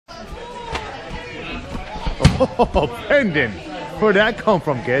Oh, pendant. Where'd that come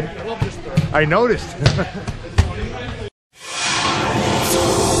from, kid? I noticed.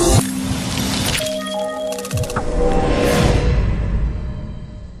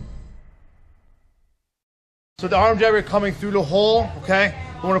 So the arm jab, coming through the hole, okay?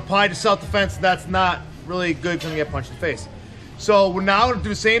 We want to apply to self-defense. That's not really good because we get punched in the face. So we're now going to do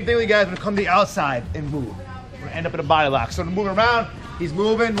the same thing with you guys. We're going to come to the outside and move. We're going to end up in a body lock. So to move around, he's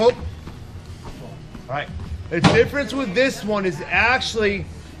moving, whoop. All right. The difference with this one is actually,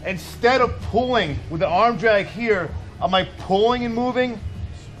 instead of pulling with the arm drag here, I'm like pulling and moving.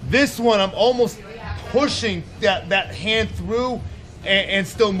 This one, I'm almost pushing that hand through and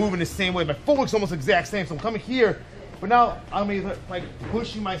still moving the same way. My footwork's almost the exact same. So I'm coming here, but now I'm like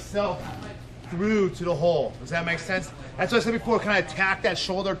pushing myself through to the hole. Does that make sense? That's what I said before. Kind of attack that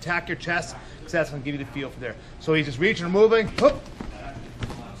shoulder, attack your chest, because that's going to give you the feel for there. So he's just reaching and moving, whoop,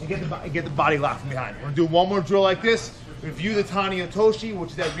 and get the body lock from behind. We're going to do one more drill like this. Review the Tani Otoshi,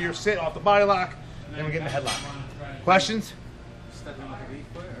 which is that rear sit off the body lock, and we're getting the headlock. Questions?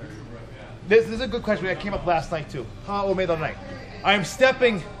 This is a good question that came up last night too. Or maybe the other night. I'm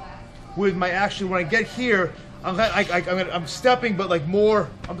stepping with my, actually when I get here, I'm stepping, but like more,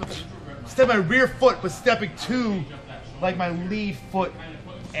 I'm stepping my rear foot, but stepping to like my lead foot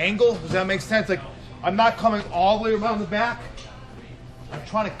angle. Does that make sense? Like I'm not coming all the way around the back. I'm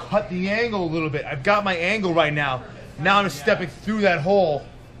trying to cut the angle a little bit. I've got my angle right now. Now I'm stepping through that hole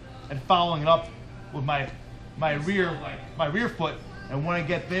and following it up with my rear foot. And when I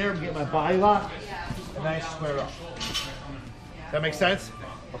get there, get my body lock, and I square up. That makes sense?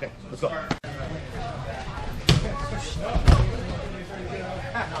 Okay, let's go.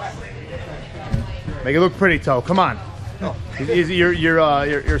 Make it look pretty, Toe. Come on. You're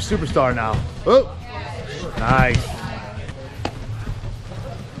a superstar now. Oh, nice.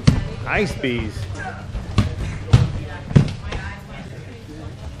 Nice bees.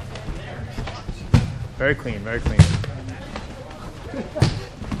 Very clean, very clean.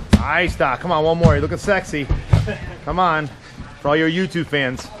 Nice, Doc. Come on, one more. You're looking sexy. Come on. For all your YouTube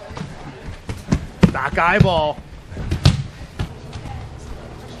fans. Doc eyeball.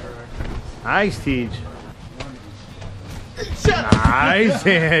 Nice, Tej. Nice,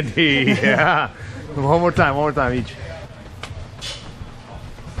 Andy. Yeah. One more time each.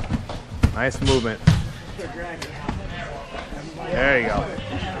 Nice movement. There you go.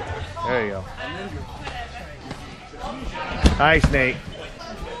 There you go. Nice, Nate.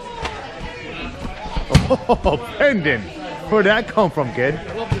 Oh, pendant. Where'd that come from, kid?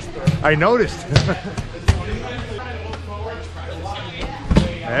 I noticed.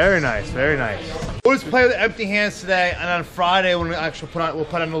 Very nice, very nice. We'll just play with empty hands today, and on Friday we'll actually we'll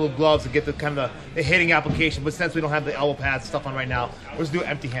put on little gloves to get the kind of the hitting application. But since we don't have the elbow pads stuff on right now, we'll just do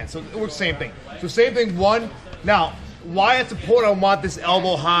empty hands. So it works same thing. So same thing. One. Now, why it's important I want this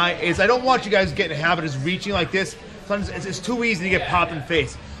elbow high is I don't want you guys to get in the habit of reaching like this. Sometimes it's too easy to get popped in the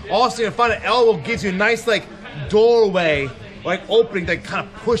face. Also, you find an elbow gives you a nice like doorway, like opening that kind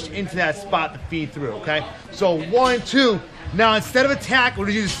of push into that spot to feed through. Okay. So 1, 2. Now instead of attack, we're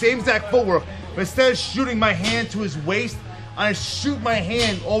gonna do the same exact footwork. But instead of shooting my hand to his waist, I shoot my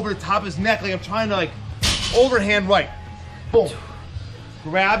hand over the top of his neck like I'm trying to like overhand right. Boom.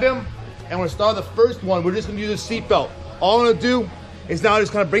 Grab him, and we're gonna start the first one. We're just gonna use a seatbelt. All I'm gonna do is now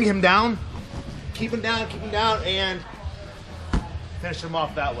just kind of bring him down, keep him down, and finish him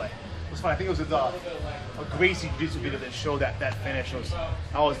off that way. It was fun. I think it was a Gracie Jiu-Jitsu video that showed that finish. I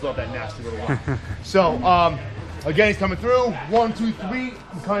always love that nasty little one. So, again, he's coming through. 1, 2, 3.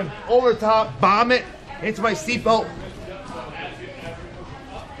 I'm coming over the top, bomb it into my seatbelt,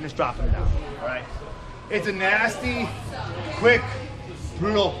 and just dropping him down. All right. It's a nasty, quick,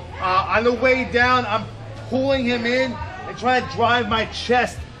 brutal. On the way down, I'm pulling him in and trying to drive my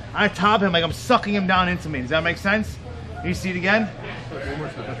chest on top of him, like I'm sucking him down into me. Does that make sense? Can you see it again?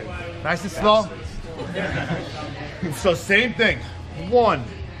 Nice and slow. So same thing. 1,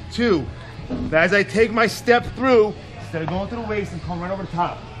 2. As I take my step through, instead of going to the waist and coming right over the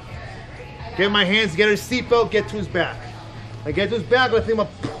top, get my hands, get his seatbelt, get to his back. I get to his back, I think I'm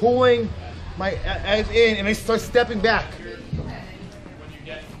pulling my ass in, and I start stepping back.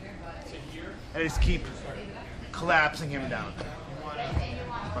 And I just keep collapsing him down.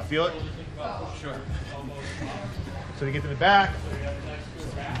 I feel it? Sure. So to get to the back,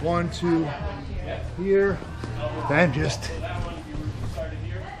 1, 2, here, then just.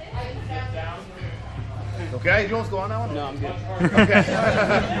 Okay, you know what's going on that one? No, I'm good. Okay.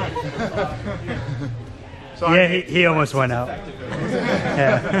 Sorry. Yeah, he almost went out.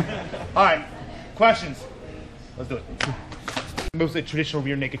 Yeah. All right, questions? Let's do it. Mostly traditional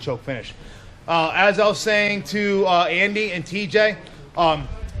rear naked choke finish. As I was saying to Andy and TJ,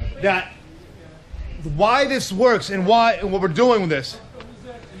 that why this works and what we're doing with this.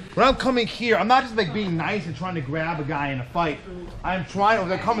 When I'm coming here, I'm not just like being nice and trying to grab a guy in a fight. I'm trying, when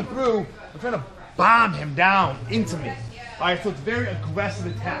they're coming through, I'm trying to bomb him down into me. All right, so it's a very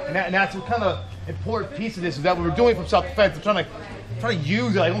aggressive attack, and that's what kind of important piece of this is that what we're doing from self-defense. We're trying to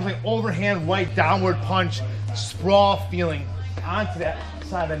use it like almost like overhand right downward punch, sprawl feeling onto that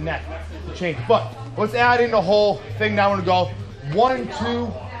side of the neck to change. But let's add in the whole thing now. We're gonna go 1, 2,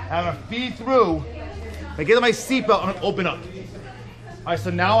 I'm gonna feed through. I get to my seatbelt, I'm gonna open up. All right,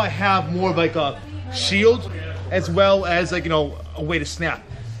 so now I have more of like a shield as well as like, you know, a way to snap.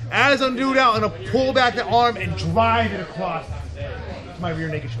 As I'm doing that, I'm gonna pull back the arm and drive it across to my rear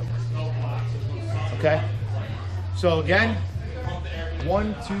naked choke. Okay? So again,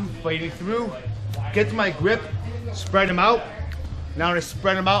 1, 2, fighting through, get to my grip, spread them out. Now I'm gonna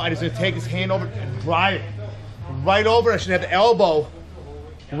spread them out, I'm just gonna take his hand over and drive it. Right over, I should have the elbow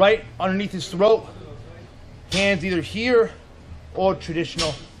right underneath his throat. Hands either here or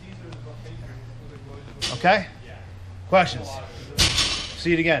traditional. Okay? Questions?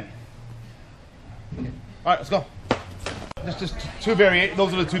 See it again. All right, let's go. Just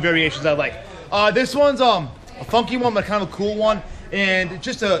those are the two variations I like. This one's a funky one, but kind of a cool one, and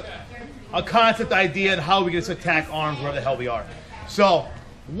just a concept idea and how we get to attack arms wherever the hell we are. So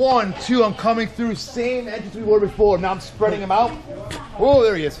 1, 2, I'm coming through, same edge as we were before. Now I'm spreading him out. Oh,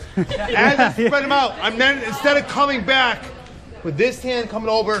 there he is. As I spread him out, I'm then, instead of coming back with this hand coming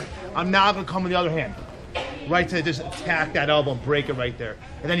over, I'm now gonna come with the other hand. Right to just attack that elbow and break it right there.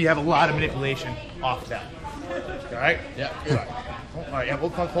 And then you have a lot of manipulation off of that. All right? Yeah. All right, yeah, we'll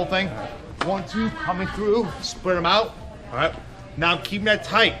the whole thing. 1, 2, coming through, spread them out. All right. Now I'm keeping that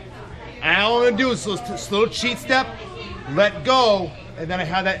tight. And all I'm gonna do is this little cheat step, let go, and then I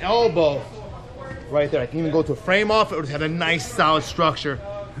have that elbow right there. I can even go to a frame off it or just have a nice solid structure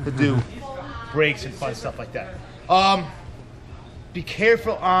to do breaks and fun stuff like that. Be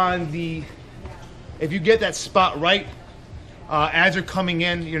careful on the, if you get that spot right, as you're coming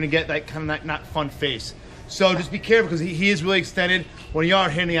in, you're gonna get that kind of not fun face. So just be careful because he is really extended. When you are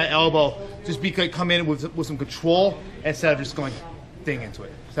hitting that elbow, just come in with some control instead of just going ding into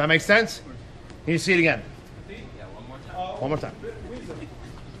it. Does that make sense? Can you see it again? One more time.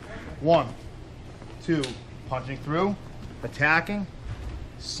 1, 2, punching through, attacking,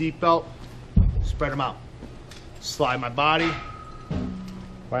 seatbelt, spread them out. Slide my body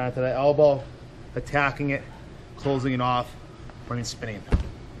right onto that elbow, attacking it, closing it off, running, spinning.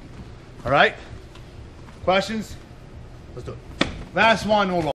 All right? Questions? Let's do it. Last one, we'll roll.